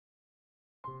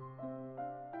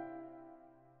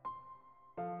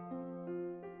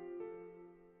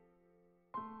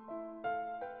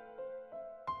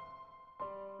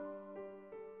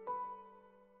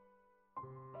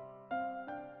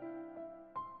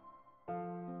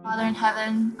Father in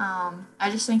heaven,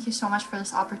 I just thank you so much for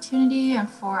this opportunity and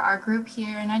for our group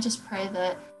here. And I just pray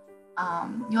that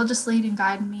you'll just lead and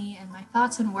guide me in my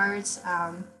thoughts and words,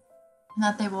 and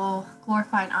that they will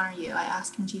glorify and honor you. I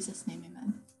ask in Jesus' name,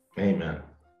 amen. Amen.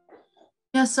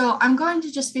 Yeah, so I'm going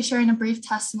to just be sharing a brief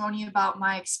testimony about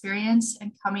my experience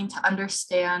and coming to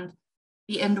understand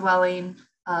the indwelling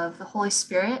of the Holy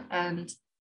Spirit and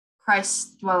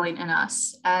Christ dwelling in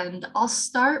us. And I'll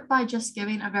start by just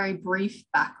giving a very brief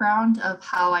background of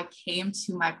how I came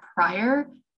to my prior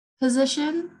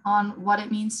position on what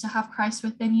it means to have Christ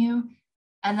within you.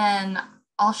 And then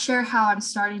I'll share how I'm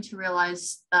starting to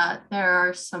realize that there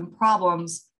are some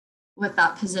problems with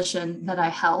that position that I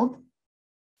held.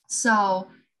 So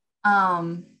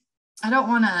I don't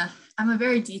want to, I'm a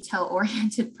very detail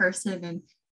oriented person, and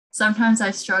sometimes I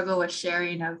struggle with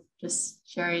sharing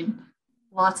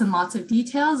lots and lots of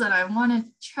details, and I want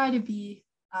to try to be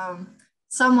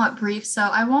somewhat brief. So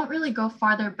I won't really go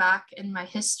farther back in my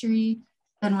history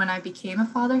than when I became a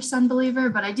father-son believer,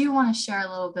 but I do want to share a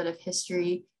little bit of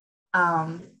history.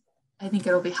 I think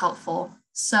it'll be helpful.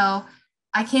 So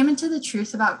I came into the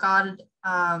truth about God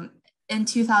in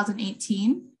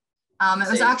 2018. It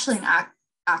was actually an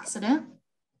accident.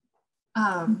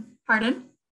 Pardon?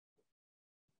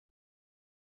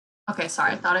 Okay,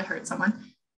 sorry, I thought I heard someone.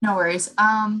 No worries.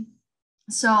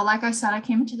 So like I said, I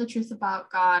came into the truth about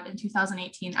God in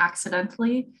 2018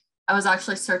 accidentally. I was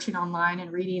actually searching online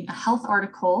and reading a health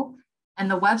article, and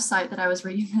the website that I was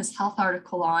reading this health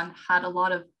article on had a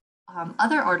lot of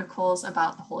other articles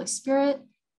about the Holy Spirit,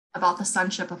 about the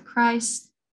sonship of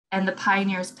Christ, and the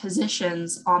pioneers'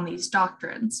 positions on these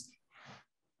doctrines.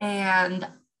 And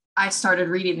I started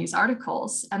reading these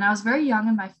articles, and I was very young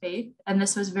in my faith, and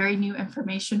this was very new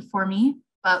information for me.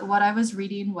 But what I was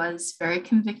reading was very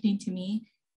convicting to me.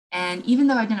 And even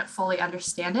though I didn't fully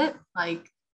understand it,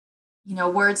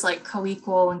 words like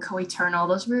co-equal and co-eternal,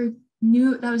 those were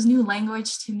new, that was new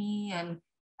language to me. And,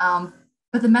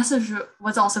 but the message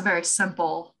was also very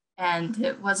simple, and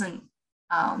it wasn't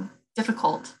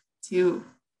difficult to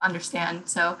understand.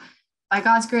 So by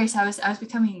God's grace, I was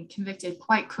becoming convicted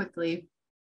quite quickly.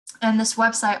 And this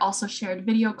website also shared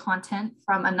video content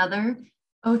from another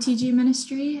OTG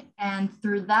ministry. And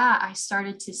through that, I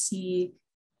started to see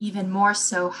even more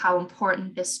so how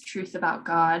important this truth about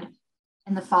God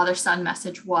and the Father-Son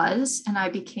message was. And I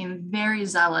became very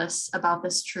zealous about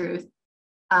this truth.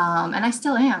 And I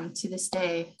still am to this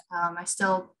day. I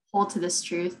still hold to this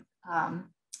truth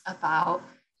about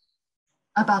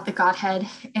the Godhead.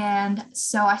 And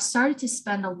so I started to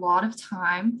spend a lot of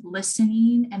time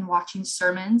listening and watching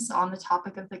sermons on the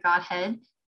topic of the Godhead.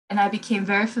 And I became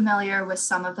very familiar with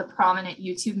some of the prominent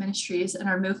YouTube ministries in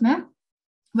our movement,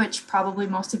 which probably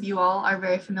most of you all are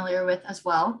very familiar with as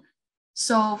well.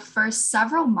 So for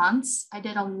several months, I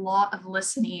did a lot of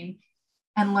listening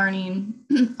and learning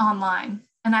online.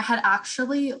 And I had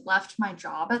actually left my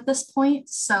job at this point.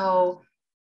 So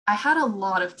I had a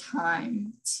lot of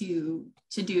time to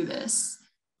do this.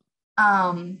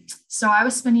 So I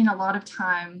was spending a lot of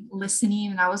time listening,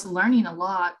 and I was learning a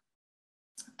lot.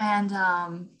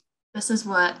 And this is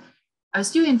what I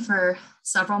was doing for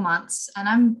several months.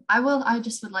 And I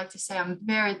just would like to say I'm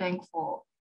very thankful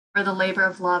for the labor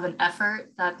of love and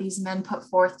effort that these men put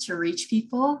forth to reach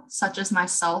people, such as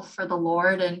myself, for the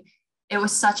Lord. And it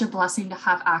was such a blessing to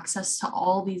have access to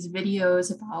all these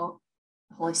videos about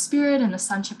the Holy Spirit and the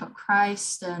sonship of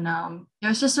Christ. And it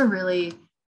was just a really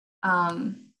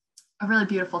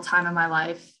beautiful time in my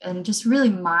life, and just really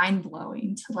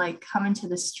mind-blowing to come into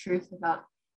this truth about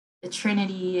the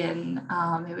Trinity. And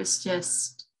it was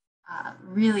just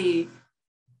really,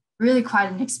 really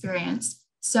quite an experience.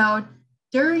 So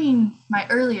during my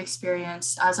early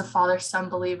experience as a father-son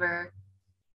believer,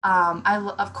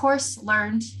 I, of course,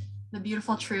 learned the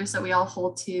beautiful truths that we all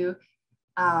hold to,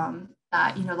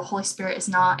 that, the Holy Spirit is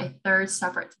not a third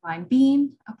separate divine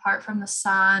being apart from the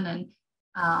Son. And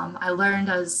I learned,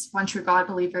 as one true God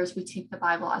believers, we take the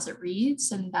Bible as it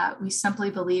reads, and that we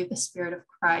simply believe the Spirit of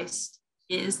Christ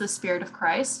is the Spirit of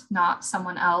Christ, not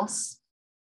someone else.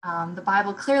 The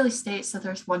Bible clearly states that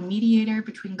there's one mediator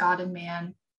between God and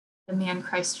man, the man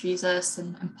Christ Jesus.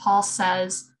 And Paul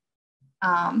says,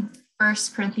 1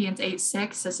 Corinthians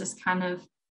 8:6, this is kind of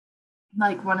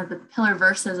like one of the pillar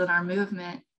verses in our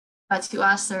movement. But to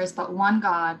us, there is but one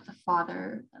God, the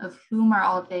Father, of whom are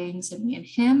all things, and we in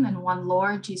him, and one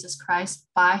Lord, Jesus Christ,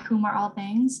 by whom are all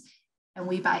things, and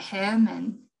we by him.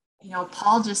 And,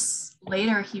 Paul just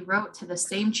later, he wrote to the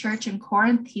same church in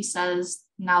Corinth, he says,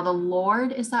 now the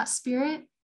Lord is that Spirit,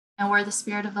 and where the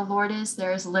Spirit of the Lord is,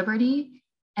 there is liberty.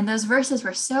 And those verses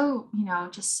were so,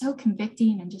 just so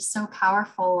convicting and just so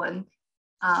powerful. And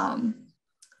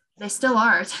They still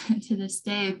are to this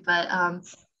day. But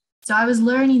so I was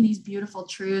learning these beautiful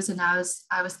truths, and I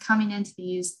was coming into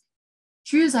these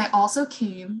truths. I also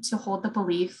came to hold the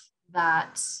belief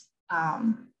that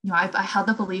I held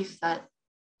the belief that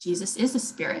Jesus is the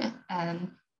Spirit,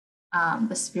 and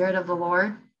the Spirit of the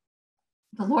Lord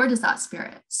is that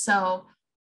Spirit. So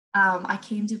I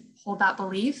came to hold that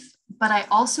belief, but I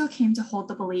also came to hold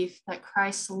the belief that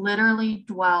Christ literally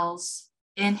dwells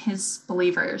in his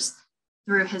believers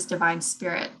through his divine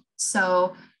Spirit.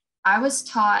 So I was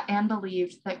taught and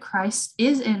believed that Christ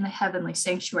is in the heavenly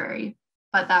sanctuary,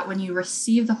 but that when you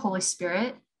receive the Holy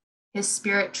Spirit, his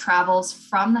Spirit travels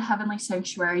from the heavenly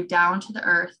sanctuary down to the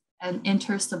earth and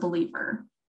enters the believer.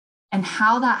 And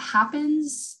how that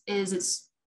happens is it's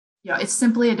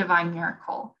simply a divine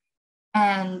miracle.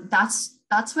 And that's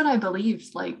what I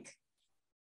believed, like,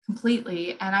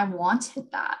 completely. And I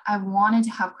wanted that. I wanted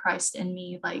to have Christ in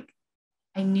me. Like,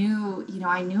 I knew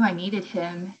I needed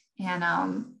him. And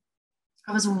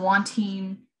I was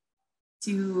wanting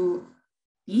to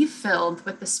be filled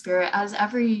with the Spirit, as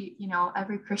every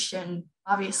Christian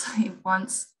obviously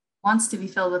wants to be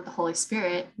filled with the Holy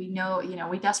Spirit. We know,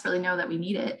 we desperately know that we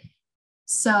need it.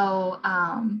 So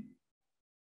I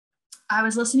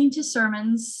was listening to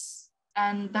sermons,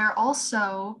 and there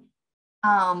also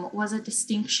was a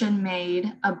distinction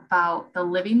made about the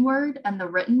living word and the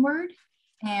written word.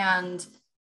 And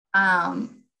I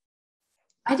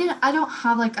don't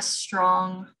have like a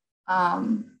strong,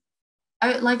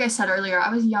 like I said earlier,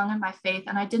 I was young in my faith,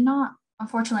 and I didn't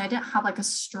have like a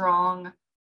strong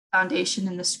foundation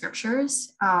in the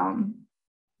scriptures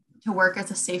to work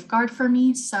as a safeguard for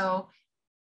me. So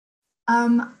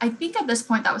I think at this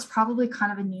point that was probably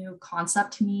kind of a new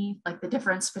concept to me, like the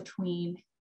difference between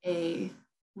a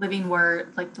living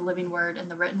word, like the living word, and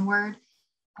the written word.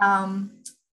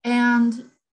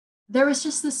 And there was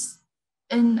just this,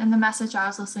 in the message I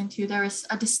was listening to, there was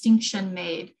a distinction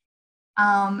made.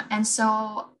 And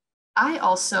so I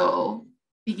also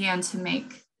began to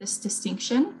make this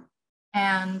distinction.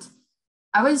 And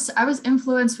I was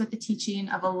influenced with the teaching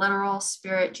of a literal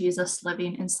Spirit Jesus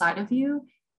living inside of you.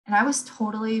 And I was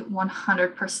totally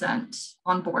 100%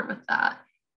 on board with that.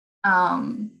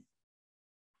 And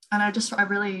I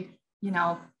really,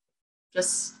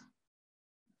 just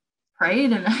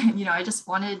prayed, and, I just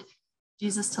wanted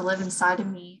Jesus to live inside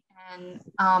of me. And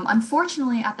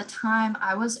unfortunately, at the time,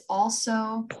 I was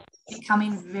also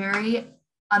becoming very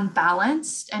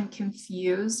unbalanced and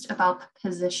confused about the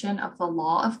position of the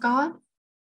law of God.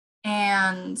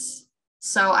 And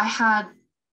so I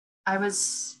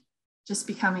was just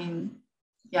becoming,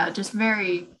 just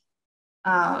very,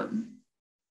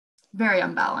 very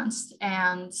unbalanced.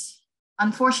 And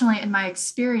unfortunately, in my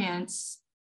experience,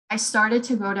 I started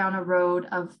to go down a road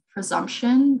of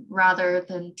presumption rather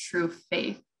than true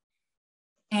faith.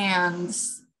 And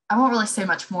I won't really say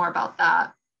much more about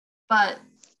that, but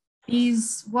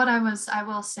these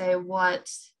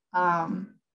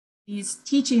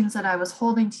teachings that I was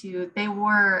holding to, they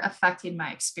were affecting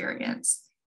my experience.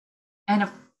 And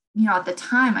at the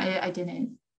time, I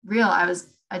didn't realize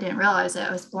it.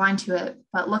 I was blind to it.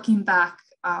 But looking back,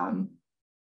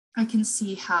 I can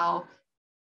see how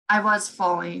I was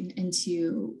falling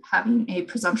into having a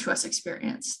presumptuous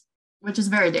experience, which is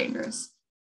very dangerous.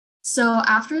 So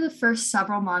after the first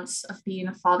several months of being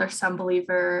a father-son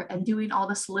believer and doing all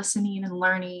this listening and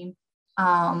learning,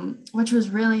 which was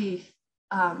really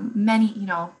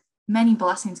many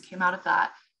blessings came out of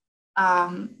that.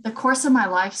 The course of my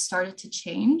life started to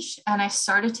change, and I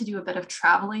started to do a bit of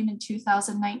traveling in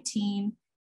 2019,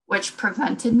 which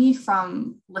prevented me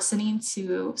from listening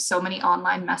to so many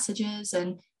online messages.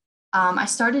 And I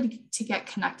started to get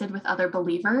connected with other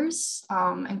believers,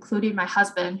 including my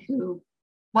husband, who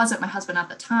wasn't my husband at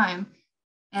the time.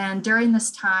 And during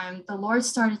this time, the Lord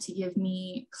started to give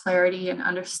me clarity and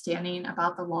understanding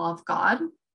about the law of God.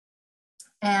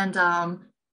 And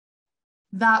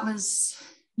that was,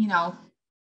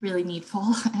 really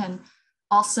needful. And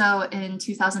also in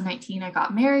 2019, I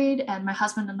got married, and my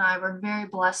husband and I were very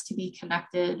blessed to be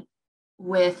connected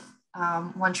with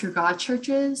One True God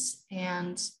churches.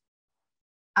 And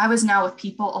I was now with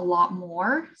people a lot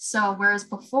more. So whereas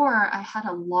before I had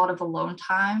a lot of alone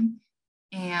time,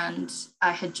 and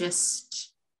I had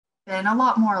just been a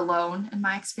lot more alone in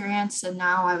my experience. And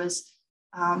now I was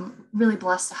really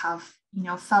blessed to have,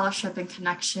 fellowship and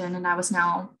connection. And I was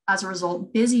now, as a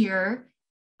result, busier.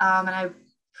 And I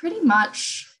pretty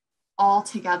much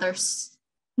altogether,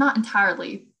 not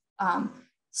entirely,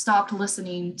 stopped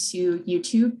listening to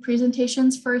YouTube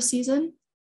presentations for a season,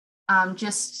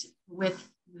 just with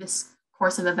this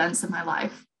course of events in my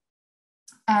life.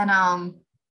 And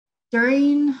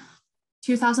during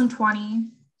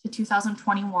 2020 to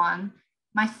 2021,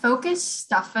 my focus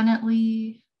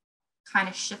definitely kind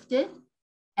of shifted,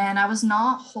 and I was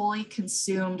not wholly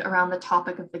consumed around the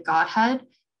topic of the Godhead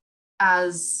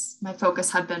as my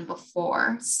focus had been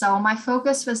before. So my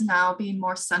focus was now being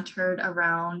more centered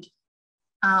around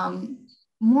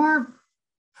more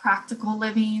practical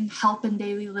living, help in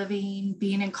daily living,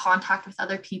 being in contact with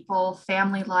other people,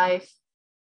 family life,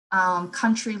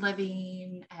 country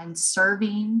living, and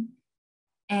serving.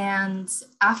 And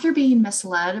after being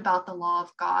misled about the law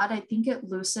of God, I think it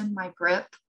loosened my grip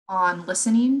on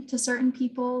listening to certain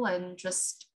people and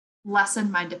just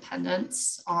lessened my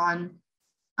dependence on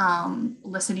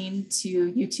listening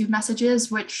to YouTube messages,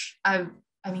 which I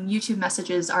mean, YouTube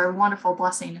messages are a wonderful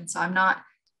blessing. And so I'm not,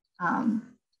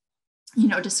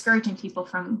 discouraging people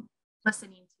from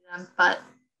listening to them, but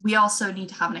we also need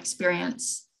to have an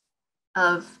experience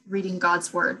of reading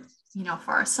God's word,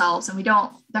 for ourselves. And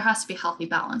there has to be a healthy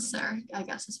balance there, I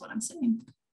guess is what I'm saying.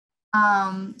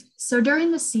 So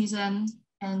during the season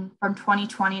and from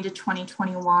 2020 to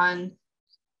 2021,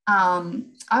 I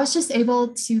was just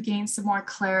able to gain some more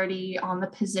clarity on the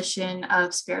position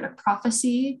of spirit of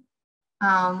prophecy,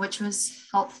 which was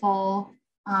helpful.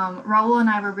 Raul and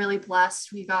I were really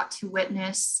blessed. We got to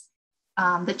witness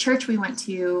the church we went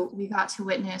to. We got to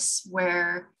witness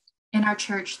where in our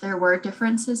church there were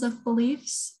differences of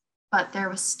beliefs, but there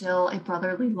was still a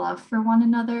brotherly love for one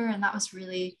another. And that was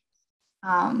really,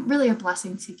 really a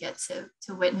blessing to get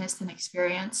to witness and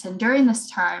experience. And during this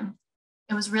time,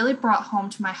 it was really brought home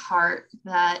to my heart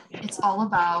that it's all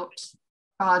about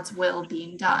God's will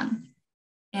being done.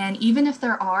 And even if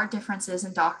there are differences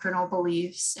in doctrinal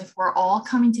beliefs, if we're all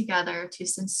coming together to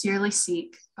sincerely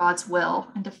seek God's will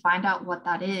and to find out what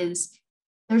that is,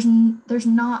 there's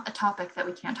not a topic that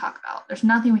we can't talk about. There's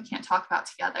nothing we can't talk about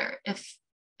together if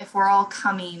we're all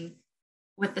coming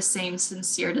with the same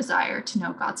sincere desire to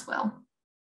know God's will.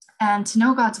 And to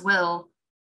know God's will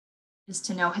is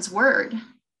to know his word.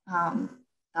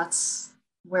 That's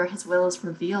where his will is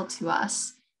revealed to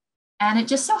us. And it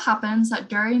just so happens that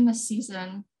during the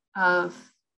season of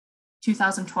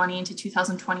 2020 to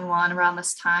 2021, around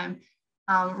this time,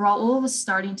 Raul was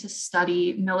starting to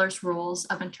study Miller's rules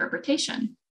of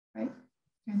interpretation, right?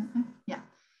 Yeah.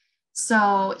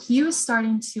 So he was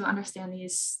starting to understand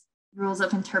these rules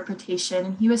of interpretation,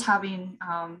 and he was having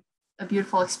a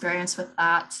beautiful experience with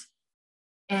that.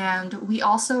 And we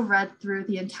also read through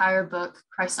the entire book,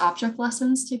 Christ Object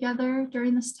Lessons, together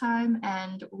during this time.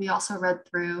 And we also read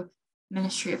through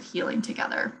Ministry of Healing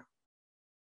together.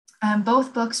 And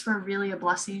both books were really a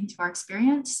blessing to our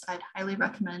experience. I'd highly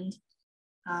recommend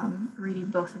reading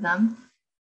both of them.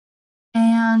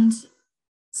 And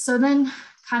so then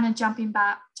kind of jumping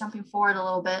forward a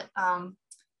little bit,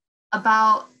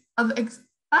 about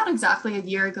exactly a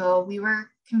year ago, we were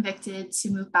convicted to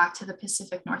move back to the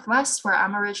Pacific Northwest, where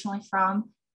I'm originally from.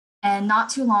 And not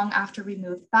too long after we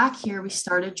moved back here, we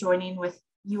started joining with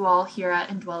you all here at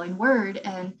Indwelling Word.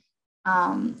 And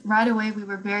right away, we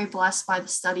were very blessed by the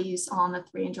studies on the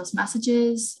three angels'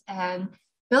 messages. And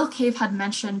Bill Cave had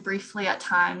mentioned briefly at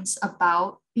times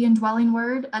about the Indwelling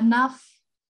Word, enough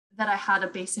that I had a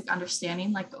basic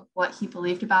understanding, like what he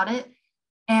believed about it.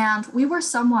 And we were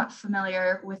somewhat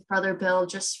familiar with Brother Bill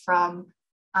just from,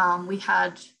 we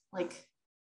had like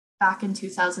back in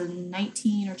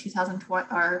 2019 or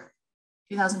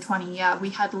 2020, yeah, we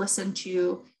had listened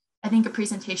to, I think, a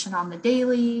presentation on the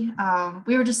daily.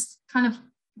 We were just kind of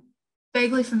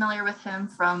vaguely familiar with him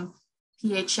from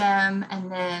PHM.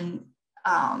 And then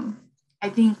I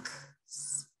think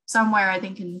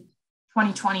in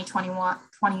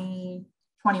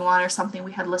 2021 or something,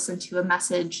 we had listened to a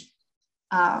message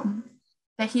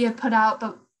that he had put out.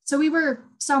 But so we were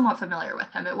somewhat familiar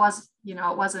with him. It wasn't,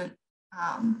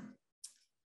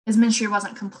 his ministry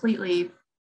wasn't completely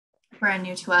brand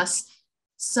new to us.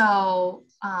 So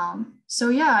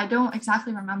yeah, I don't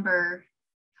exactly remember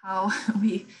how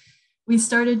we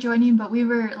started joining, but we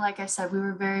were, like I said, we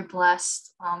were very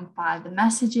blessed by the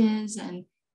messages, and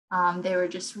they were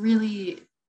just really,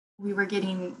 we were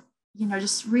getting,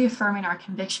 just reaffirming our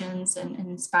convictions and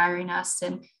inspiring us.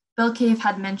 And Bill Cave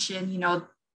had mentioned,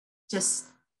 just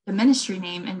the ministry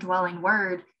name, Indwelling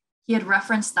Word. He had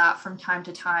referenced that from time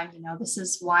to time. This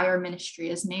is why our ministry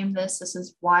is named this. This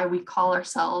is why we call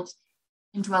ourselves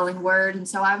Indwelling Word. And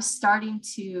so I was starting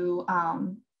to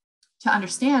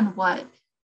understand what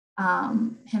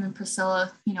him and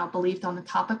Priscilla, believed on the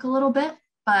topic a little bit.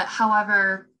 But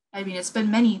however, I mean, it's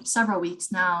been several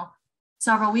weeks now.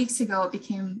 Several weeks ago, it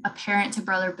became apparent to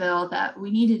Brother Bill that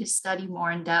we needed to study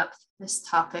more in depth this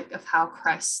topic of how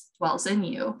Christ dwells in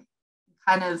you,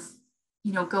 kind of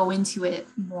go into it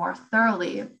more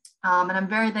thoroughly. And I'm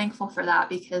very thankful for that,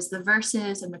 because the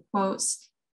verses and the quotes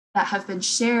that have been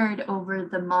shared over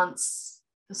the months,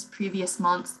 this previous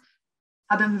months,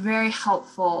 have been very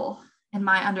helpful in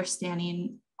my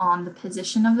understanding on the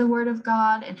position of the Word of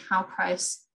God and how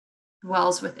Christ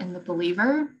dwells within the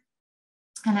believer.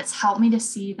 And it's helped me to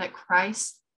see that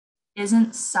Christ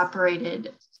isn't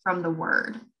separated from the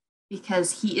Word,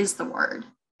 because he is the Word.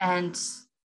 And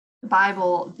the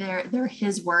Bible, they're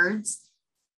his words.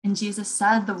 And Jesus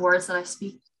said, the words that I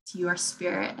speak to you are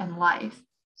spirit and life.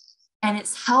 And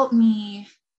it's helped me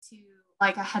to,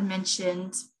 like I had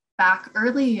mentioned back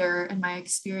earlier in my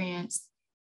experience,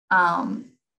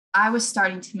 I was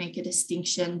starting to make a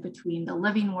distinction between the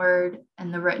living word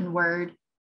and the written word.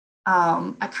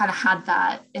 I kind of had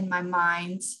that in my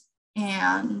mind,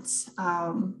 and,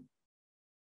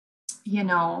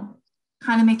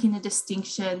 kind of making a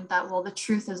distinction that, well, the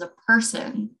truth is a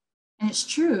person. And it's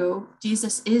true,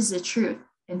 Jesus is the truth,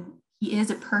 and he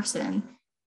is a person,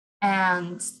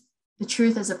 and the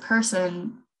truth is a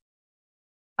person,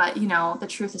 but, the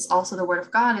truth is also the Word of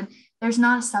God. And there's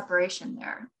not a separation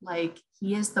there. Like,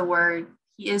 he is the Word,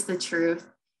 he is the truth,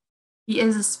 he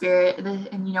is a spirit.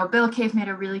 And, Bill Cave made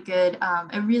a really good,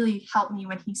 it really helped me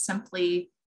when he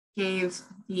simply gave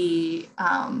the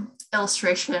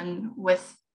illustration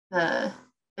with the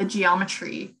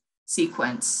geometry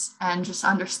sequence, and just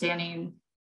understanding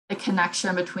the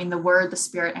connection between the Word, the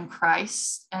Spirit, and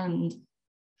Christ, and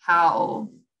how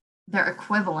they're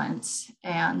equivalent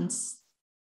and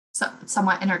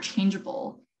somewhat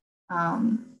interchangeable.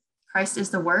 Christ is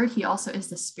the Word. He also is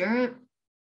the Spirit.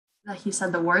 That he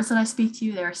said, the words that I speak to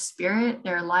you, they're spirit,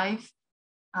 they're life.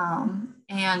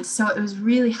 And so it was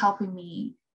really helping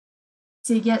me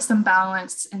to get some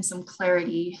balance and some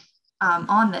clarity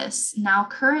on this. Now,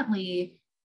 currently,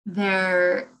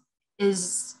 there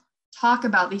is talk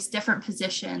about these different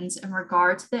positions in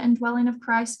regard to the indwelling of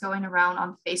Christ going around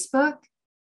on Facebook.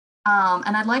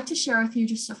 And I'd like to share with you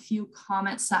just a few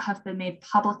comments that have been made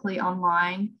publicly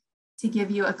online to give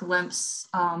you a glimpse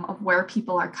of where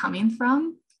people are coming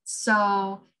from.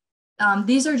 So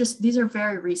these are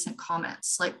very recent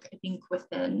comments, like I think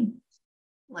within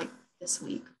like this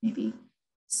week, maybe.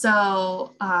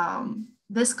 So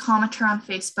this commenter on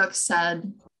Facebook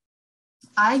said,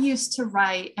 I used to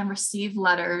write and receive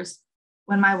letters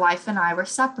when my wife and I were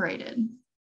separated.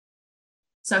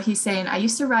 So he's saying, I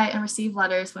used to write and receive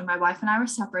letters when my wife and I were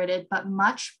separated, but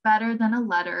much better than a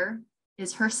letter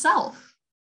is herself.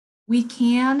 We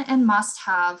can and must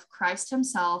have Christ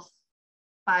himself.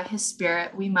 By his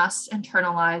Spirit, we must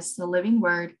internalize the living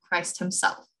Word, Christ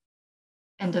himself.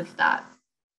 End of that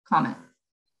comment.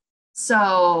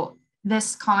 So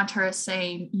this commenter is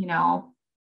saying,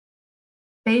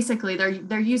 basically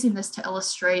they're using this to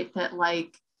illustrate that,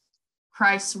 like,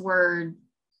 Christ's word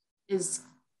is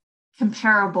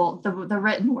comparable, the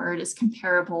written word is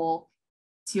comparable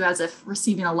to as if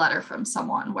receiving a letter from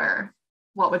someone, where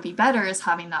what would be better is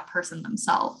having that person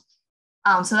themselves.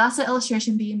 So that's the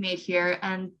illustration being made here.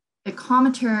 And the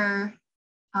commenter,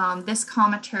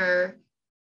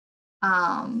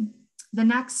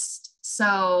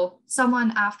 so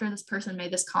someone after this person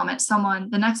made this comment,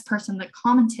 the next person that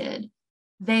commented,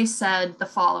 they said the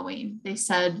following. They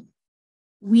said,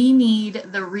 we need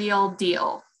the real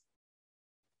deal.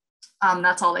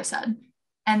 That's all they said.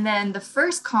 And then the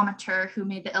first commenter who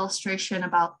made the illustration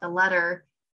about the letter,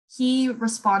 he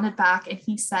responded back and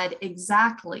he said,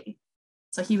 exactly.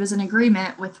 So he was in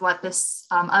agreement with what this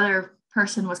other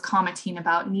person was commenting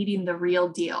about, needing the real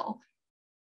deal.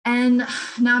 And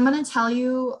now I'm going to tell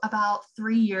you, about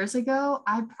 3 years ago,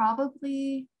 I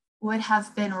probably would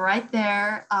have been right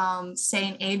there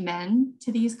saying amen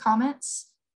to these comments.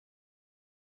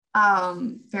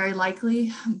 Very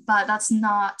likely, but that's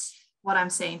not what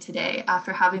I'm saying today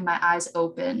after having my eyes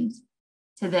opened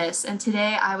to this. And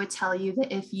today I would tell you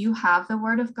that if you have the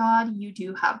Word of God, you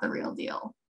do have the real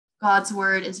deal. God's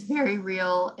word is very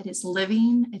real. It is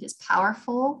living, it is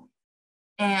powerful,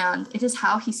 and it is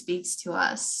how he speaks to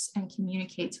us and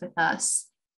communicates with us.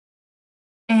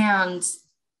 And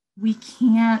we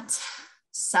can't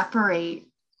separate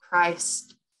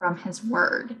Christ from his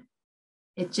word.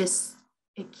 It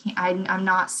can't, I'm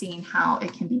not seeing how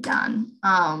it can be done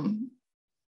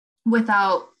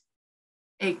without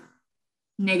a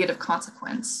negative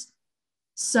consequence.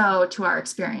 So to our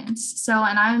experience. So,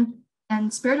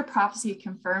 and Spirit of Prophecy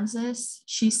confirms this.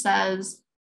 She says,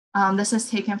 this is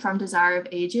taken from Desire of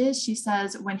Ages. She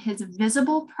says, when his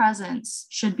visible presence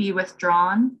should be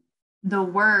withdrawn, the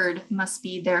word must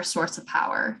be their source of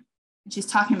power. And she's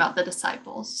talking about the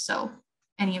disciples, so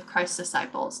any of Christ's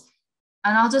disciples.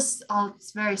 And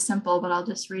it's very simple, but I'll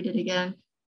just read it again.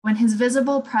 When his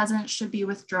visible presence should be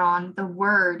withdrawn, the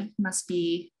word must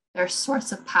be their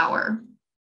source of power.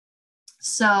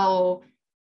 So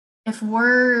if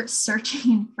we're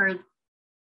searching for,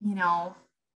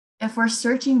 if we're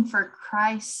searching for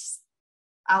Christ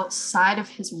outside of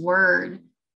his word,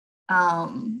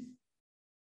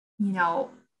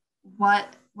 what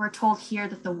we're told here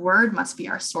that the word must be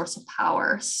our source of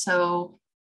power. So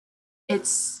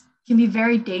can be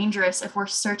very dangerous if we're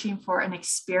searching for an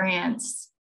experience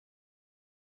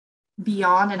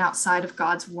beyond and outside of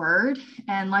God's word.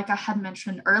 And like I had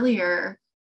mentioned earlier,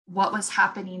 what was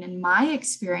happening in my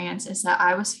experience is that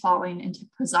I was falling into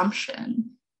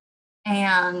presumption.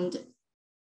 And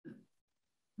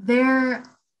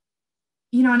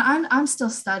and I'm still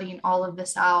studying all of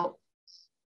this out.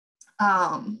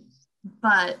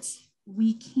 But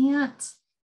we can't,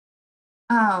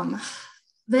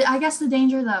 I guess the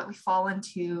danger that we fall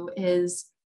into is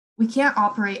we can't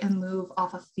operate and move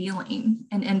off of feeling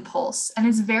and impulse. And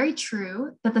it's very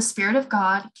true that the Spirit of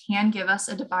God can give us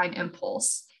a divine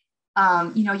impulse.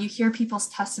 You hear people's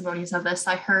testimonies of this.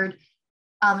 I heard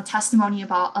a testimony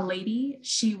about a lady.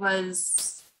 She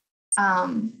was,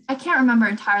 I can't remember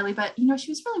entirely, but,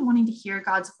 she was really wanting to hear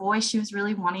God's voice. She was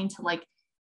really wanting to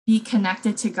be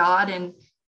connected to God. And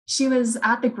she was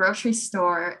at the grocery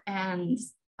store, and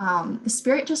the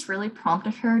Spirit just really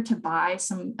prompted her to buy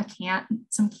some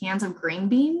cans of green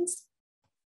beans.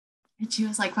 And she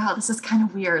was like, wow, this is kind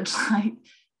of weird.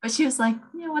 But she was like,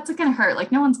 what's it going to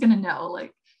hurt? No one's going to know.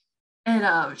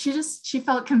 And she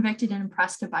felt convicted and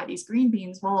impressed to buy these green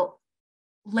beans. Well,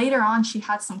 later on, she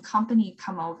had some company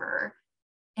come over,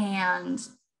 and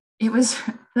it was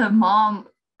the mom.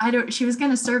 She was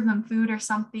going to serve them food or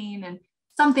something, and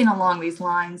something along these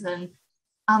lines. And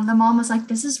the mom was like,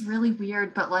 this is really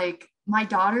weird, but my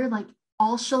daughter,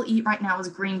 all she'll eat right now is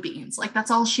green beans. That's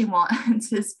all she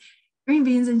wants is green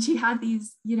beans. And she had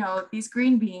these, these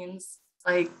green beans,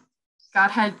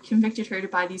 God had convicted her to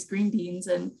buy these green beans.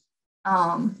 And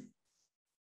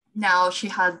now she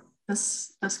had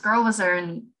this girl was there,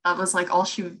 and that was all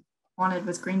she wanted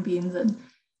was green beans. And,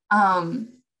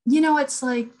 it's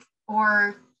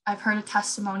or I've heard a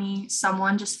testimony,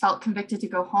 someone just felt convicted to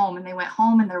go home, and they went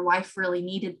home and their wife really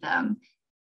needed them.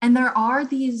 And there are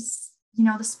these,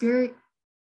 the Spirit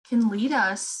can lead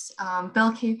us.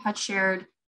 Bill Cave had shared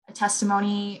a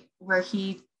testimony where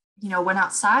he, went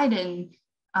outside, and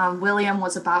William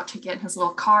was about to get in his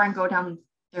little car and go down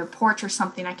their porch or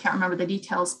something. I can't remember the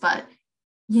details, but,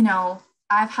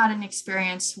 I've had an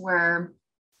experience where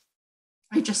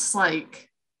I just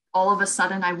all of a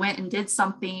sudden I went and did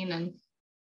something, and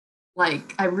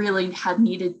I really had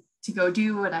needed to go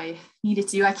do what I needed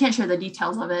to do. I can't share the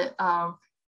details of it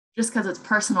just because it's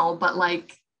personal, but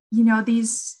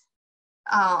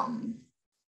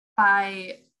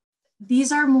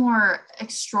these are more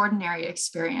extraordinary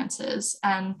experiences.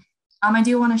 And I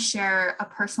do want to share a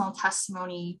personal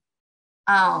testimony,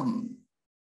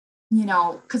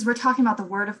 because we're talking about the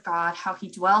Word of God, how he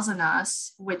dwells in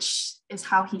us, which is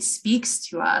how he speaks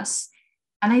to us.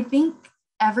 And I think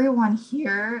everyone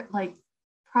here,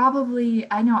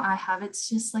 probably, I know I have, it's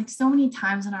just so many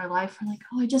times in our life, we're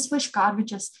oh, I just wish God would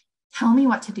just tell me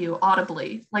what to do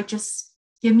audibly, just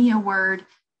give me a word,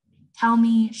 tell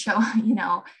me, show, and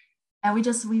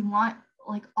we want,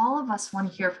 all of us want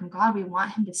to hear from God. We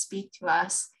want him to speak to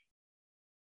us.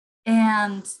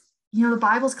 And, the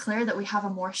Bible's clear that we have a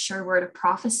more sure word of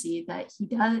prophecy, that he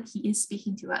is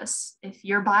speaking to us. If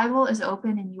your Bible is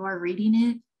open and you are reading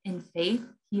it in faith,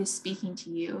 he is speaking to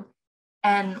you.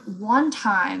 And one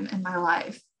time in my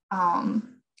life, I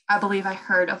believe I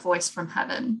heard a voice from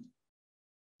heaven,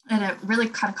 and it really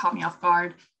kind of caught me off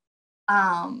guard.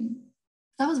 That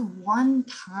was one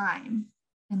time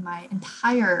in my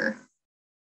entire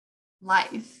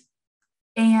life.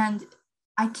 And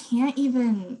I can't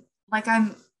even,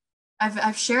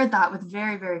 I've shared that with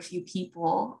very, very few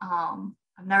people.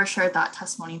 I've never shared that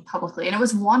testimony publicly. And it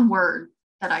was one word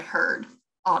that I heard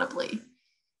audibly.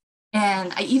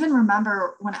 And I even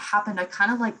remember when it happened, I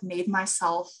kind of made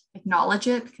myself acknowledge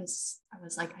it, because I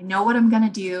was I know what I'm going to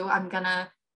do. I'm going to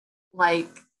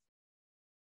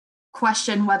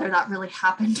question whether that really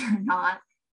happened or not.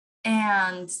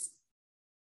 And,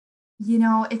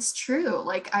 it's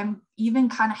true. I'm even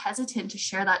kind of hesitant to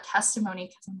share that testimony,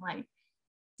 because I'm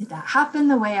did that happen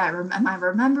the way am I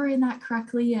remembering that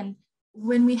correctly? And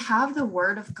when we have the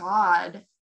Word of God,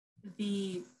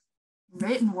 the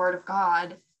written Word of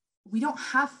God, we don't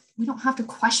have to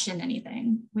question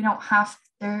anything. We don't have,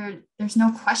 there's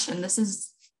no question. This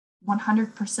is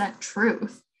 100%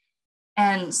 truth.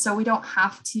 And so we don't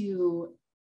have to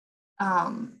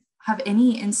have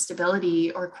any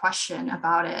instability or question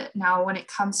about it. Now, when it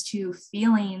comes to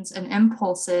feelings and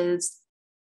impulses,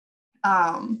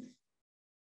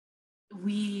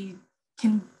 we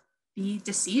can be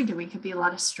deceived and we could be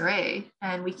led astray,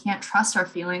 and we can't trust our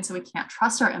feelings and we can't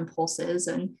trust our impulses.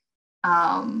 And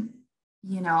I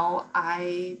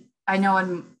know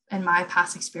in my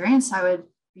past experience, I would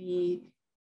be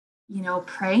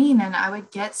praying and I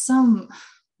would get some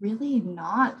really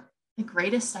not the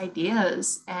greatest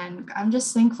ideas, and I'm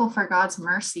just thankful for God's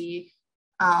mercy.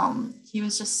 He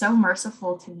was just so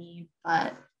merciful to me,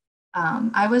 but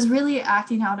I was really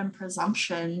acting out in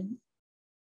presumption,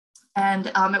 and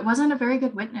it wasn't a very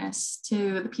good witness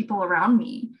to the people around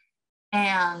me.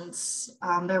 And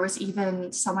there was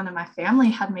even someone in my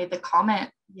family had made the comment,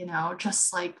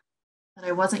 just like that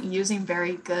I wasn't using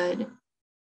very good,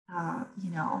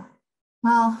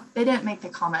 well, they didn't make the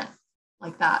comment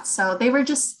like that. So they were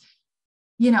just,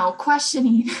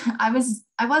 questioning. I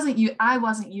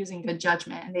wasn't using good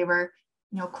judgment, and they were,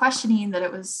 questioning that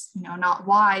it was, not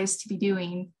wise to be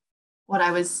doing what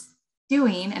I was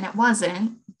doing, and it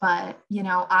wasn't. But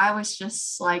I was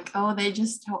just like, oh, they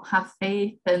just don't have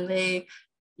faith, and they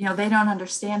don't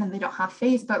understand, and they don't have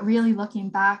faith. But really looking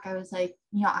back, I was like,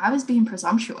 I was being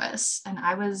presumptuous, and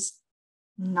I was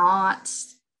not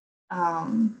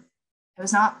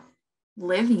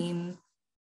living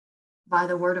by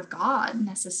the word of God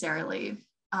necessarily.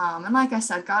 And like I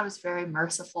said, God was very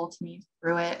merciful to me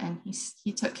through it, and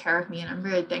he took care of me, and I'm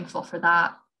really thankful for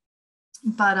that.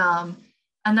 But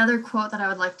another quote that I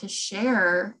would like to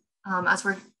share, as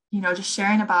we're just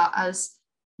sharing about, as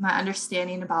my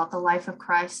understanding about the life of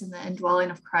Christ and the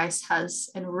indwelling of Christ has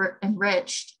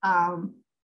enriched.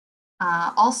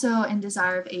 Also in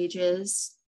Desire of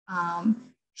Ages,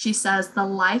 she says, the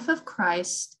life of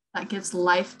Christ that gives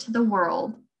life to the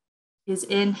world is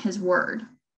in his word.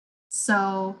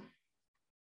 So,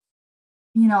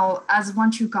 as one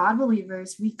true God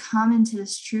believers, we come into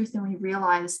this truth and we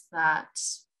realize that,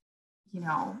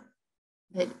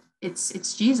 that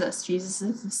it's Jesus. Jesus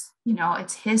is,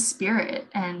 it's his spirit,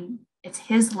 and it's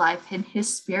his life in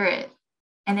his spirit.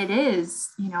 And it is,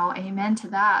 amen to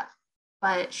that.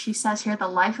 But she says here, the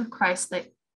life of Christ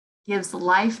that gives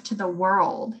life to the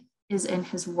world is in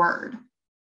his word.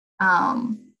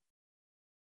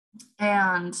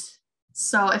 And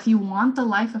so if you want the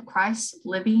life of Christ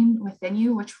living within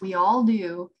you, which we all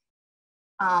do,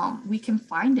 we can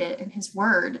find it in his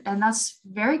word. And that's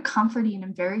very comforting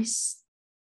and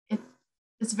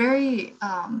it's very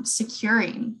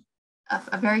securing,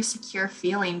 a very secure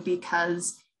feeling,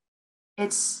 because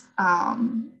it's,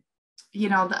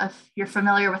 if you're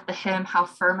familiar with the hymn, How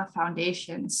Firm a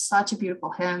Foundation, such a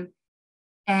beautiful hymn.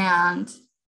 And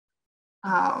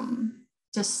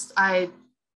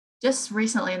just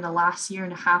recently, in the last year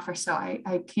and a half or so,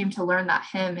 I came to learn that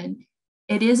hymn, and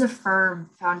it is a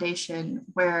firm foundation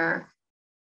where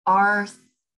our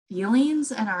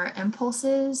feelings and our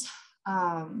impulses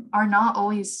are not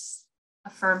always a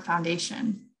firm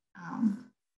foundation.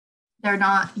 They're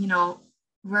not,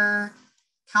 we're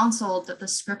counseled that the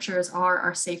scriptures are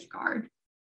our safeguard.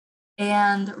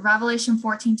 And Revelation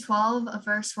 14:12, a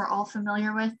verse we're all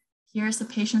familiar with, here's the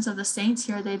patience of the saints,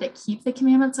 here are they that keep the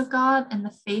commandments of God and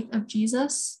the faith of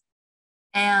Jesus.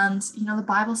 And, the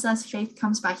Bible says faith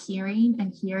comes by hearing,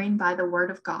 and hearing by the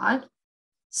word of God.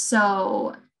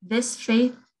 So this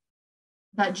faith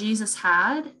that Jesus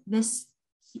had,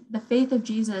 the faith of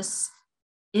Jesus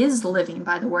is living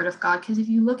by the word of God. Because if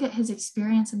you look at his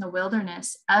experience in the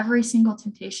wilderness, every single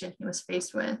temptation he was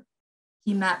faced with,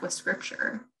 he met with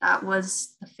scripture. That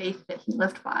was the faith that he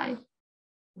lived by,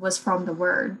 was from the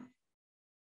word.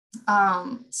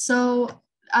 So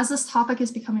as this topic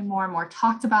is becoming more and more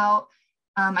talked about,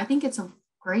 I think it's a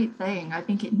great thing. I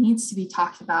think it needs to be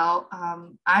talked about.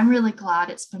 I'm really glad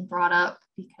it's been brought up,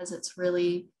 because it's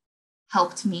really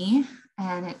helped me,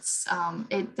 and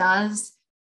it does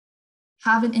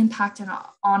have an impact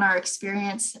on our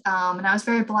experience. And I was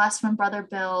very blessed when Brother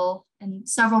Bill, in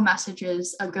several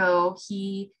messages ago,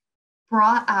 he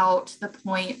brought out the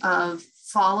point of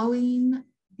following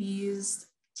these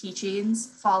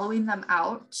teachings, following them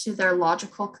out to their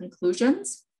logical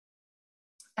conclusions.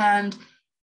 And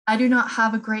I do not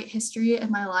have a great history in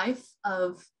my life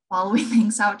of following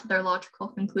things out to their logical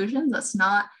conclusions. That's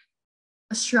not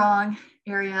a strong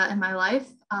area in my life.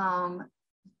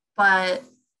 But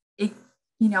it,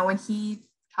 when he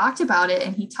talked about it,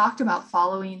 and he talked about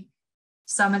following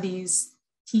some of these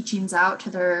teachings out to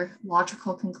their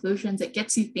logical conclusions, it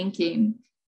gets you thinking.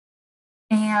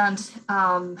 And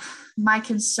my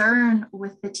concern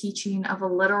with the teaching of a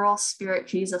literal spirit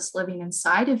Jesus living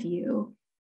inside of you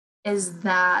is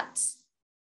that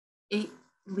it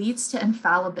leads to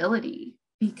infallibility,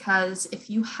 because if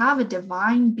you have a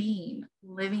divine being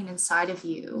living inside of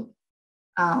you,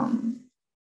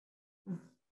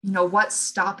 what's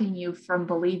stopping you from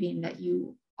believing that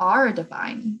you are a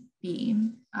divine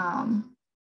being?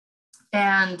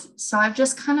 And so I've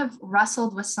just kind of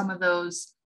wrestled with some of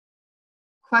those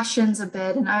questions a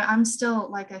bit. And I'm still,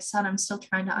 like I said, I'm still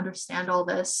trying to understand all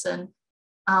this and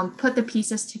put the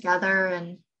pieces together.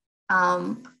 And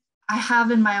I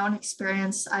have, in my own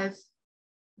experience,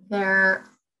 there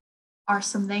are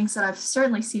some things that I've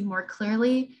certainly seen more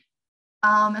clearly.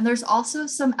 And there's also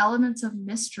some elements of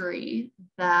mystery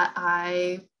that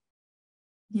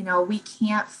we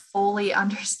can't fully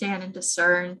understand and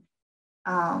discern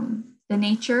the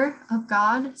nature of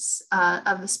God,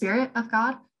 of the Spirit of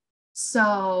God.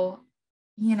 So,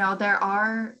 there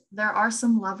are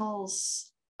some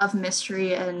levels of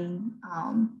mystery, and,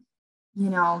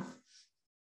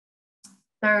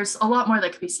 there's a lot more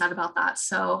that could be said about that.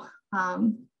 So,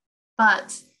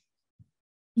 but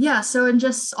yeah, so, and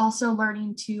just also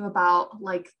learning too about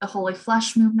like the Holy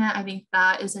Flesh movement. I think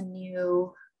that is I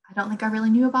don't think I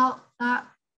really knew about that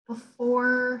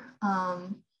before,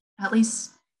 at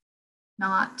least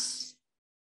not,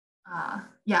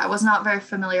 I was not very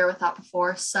familiar with that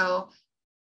before. So,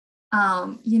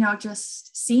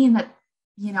 just seeing that,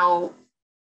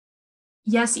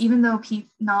 yes, even though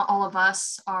not all of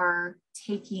us are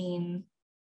taking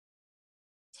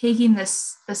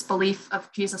this belief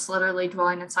of Jesus literally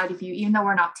dwelling inside of you, even though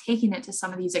we're not taking it to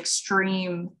some of these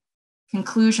extreme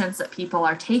conclusions that people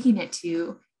are taking it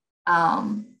to,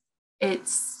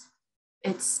 it's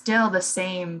still the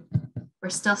same. We're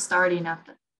still starting up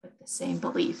with the same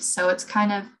beliefs. So it's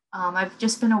kind of, I've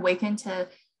just been awakened to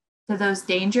those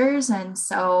dangers. And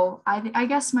so I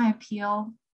guess my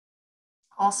appeal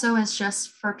also is just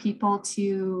for people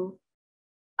to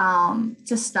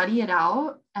study it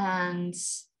out and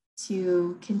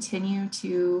to continue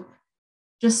to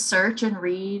just search and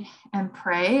read and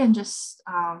pray, and just,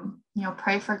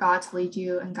 pray for God to lead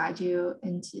you and guide you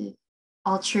into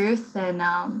all truth. And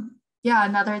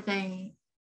another thing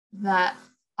that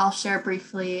I'll share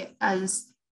briefly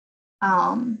is,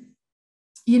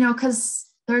 because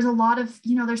there's a lot of,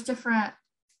 there's different,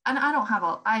 and I don't have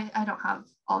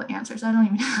all the answers. I don't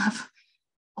even have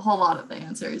a whole lot of the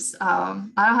answers. I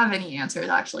don't have any answers,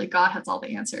 actually. God has all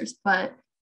the answers. But,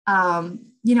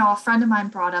 a friend of mine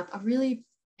brought up a really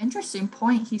interesting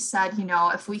point. He said,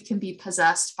 if we can be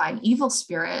possessed by an evil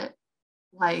spirit,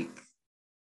 like,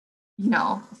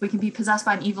 if we can be possessed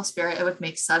by an evil spirit, it would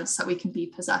make sense that we can be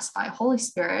possessed by a Holy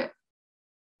Spirit.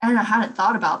 And I hadn't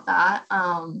thought about that.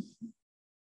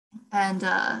 And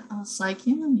I was like,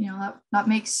 that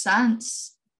makes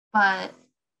sense. But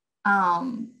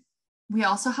we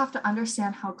also have to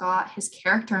understand how God, his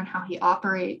character and how he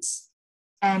operates.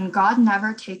 And God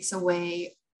never takes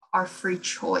away our free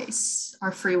choice,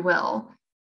 our free will.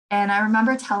 And I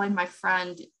remember telling my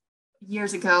friend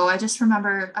years ago, I just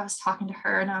remember I was talking to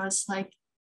her and I was like,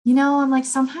 I'm like,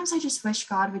 sometimes I just wish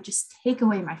God would just take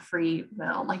away my free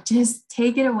will, like just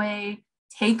take it away,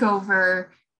 take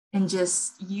over, and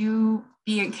just you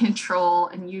be in control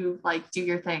and you like do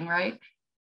your thing, right?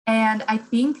 And I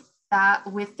think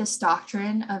that with this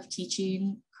doctrine of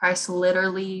teaching Christ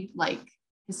literally, like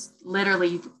is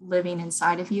literally living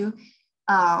inside of you,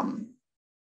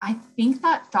 I think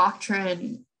that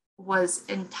doctrine was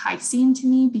enticing to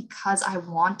me because I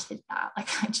wanted that. Like,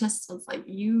 I just was like,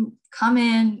 you come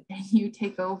in and you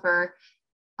take over.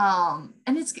 And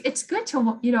it's good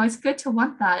to, it's good to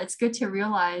want that. It's good to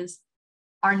realize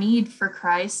our need for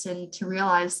Christ and to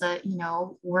realize that,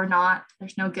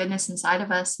 there's no goodness inside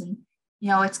of us. And,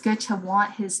 it's good to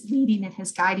want his leading and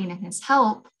his guiding and his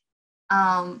help.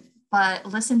 But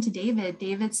listen to David.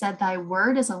 David said, thy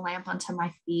word is a lamp unto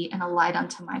my feet and a light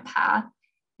unto my path.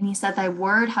 And he said, thy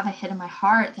word have I hid in my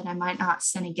heart that I might not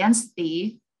sin against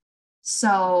thee.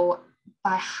 So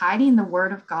by hiding the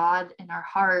word of God in our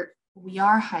heart, we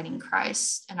are hiding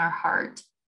Christ in our heart,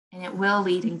 and it will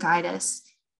lead and guide us.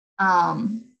 But,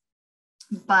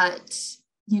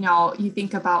 you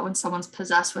think about when someone's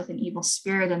possessed with an evil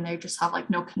spirit and they just have like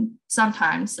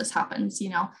sometimes this happens,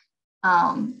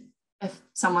 if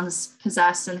someone's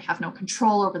possessed and they have no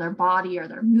control over their body or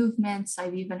their movements.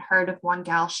 I've even heard of one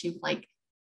gal, she like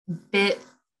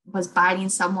was biting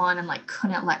someone and like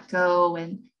couldn't let go.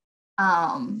 And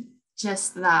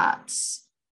just that,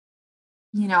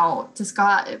 does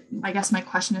God, I guess my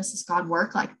question is, does God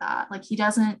work like that? Like, he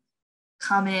doesn't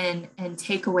come in and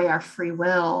take away our free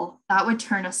will. That would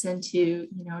turn us into,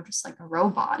 just like a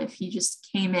robot if he just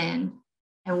came in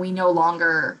and we no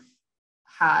longer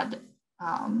had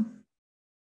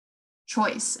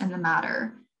choice in the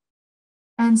matter.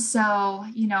 And so,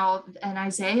 in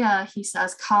Isaiah, he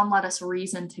says, come, let us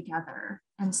reason together.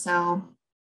 And so,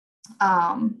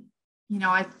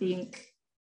 I think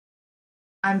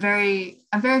I'm very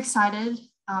excited,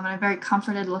 and I'm very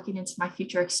comforted looking into my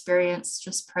future experience,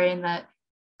 just praying that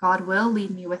God will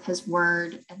lead me with his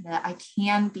word and that I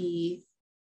can be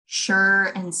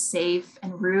sure and safe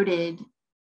and rooted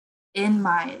in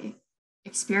my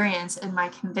experience and my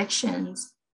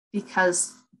convictions,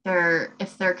 because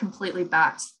if they're completely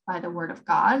backed by the word of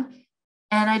God.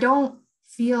 And I don't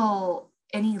feel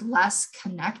any less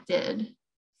connected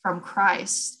from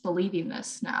Christ believing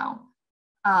this now.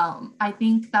 I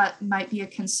think that might be a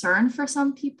concern for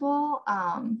some people,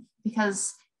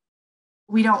 because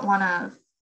we don't want to,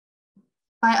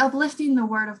 by uplifting the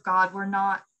word of God, we're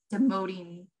not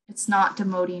demoting, is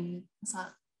that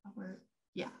a word?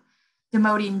 Yeah.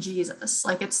 Demoting Jesus.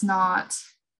 Like, it's not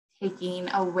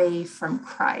taking away from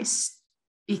Christ,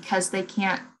 because they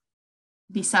can't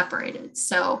be separated.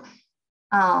 So,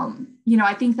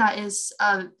 I think that is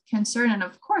a concern. And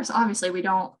of course, obviously we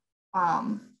don't,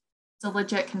 it's a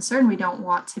legit concern. We don't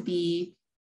want to be,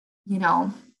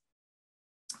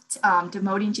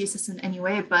 demoting Jesus in any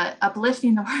way, but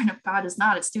uplifting the word of God is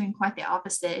not. It's doing quite the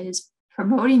opposite. It is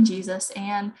promoting Jesus,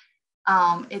 and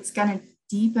it's going to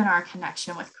deepen our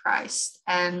connection with Christ.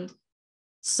 And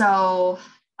so,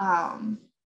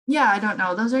 I don't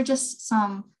know. Those are just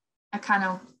some, I kind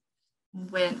of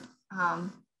went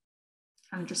kind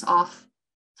of just off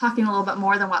talking a little bit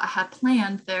more than what I had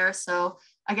planned there. So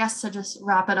I guess to just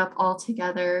wrap it up all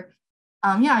together,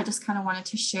 I just kind of wanted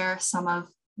to share some of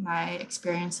my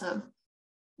experience of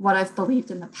what I've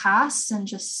believed in the past, and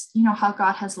just, how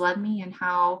God has led me, and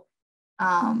how,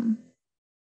 I'm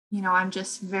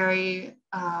just very,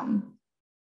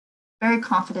 very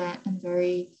confident and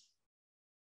very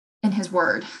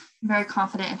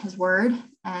confident in his word,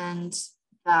 and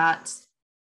that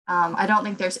I don't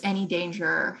think there's any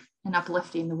danger in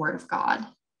uplifting the word of God.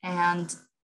 And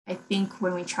I think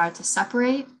when we try to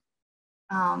separate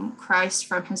Christ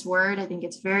from his word, I think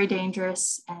it's very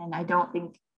dangerous, and I don't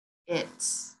think it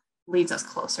leads us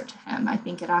closer to him. I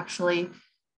think it actually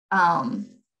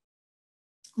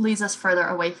leads us further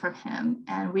away from him.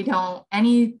 And we don't,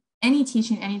 any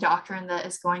teaching, any doctrine that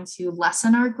is going to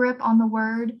lessen our grip on the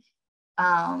word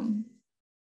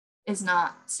is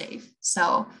not safe.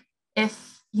 So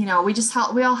if, we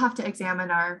all have to examine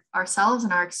ourselves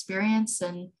and our experience,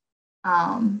 and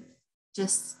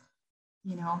just,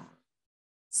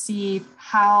 see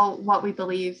what we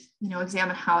believe,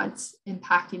 examine how it's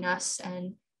impacting us.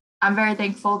 And I'm very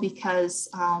thankful, because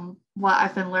what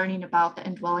I've been learning about the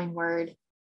indwelling word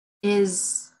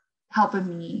is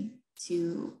helping me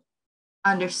to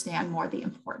understand more the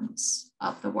importance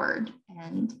of the word,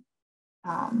 and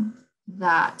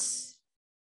that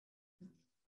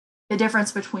the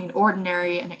difference between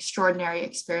ordinary and extraordinary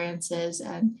experiences,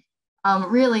 and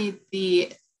really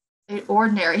the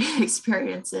ordinary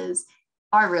experiences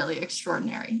are really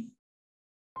extraordinary.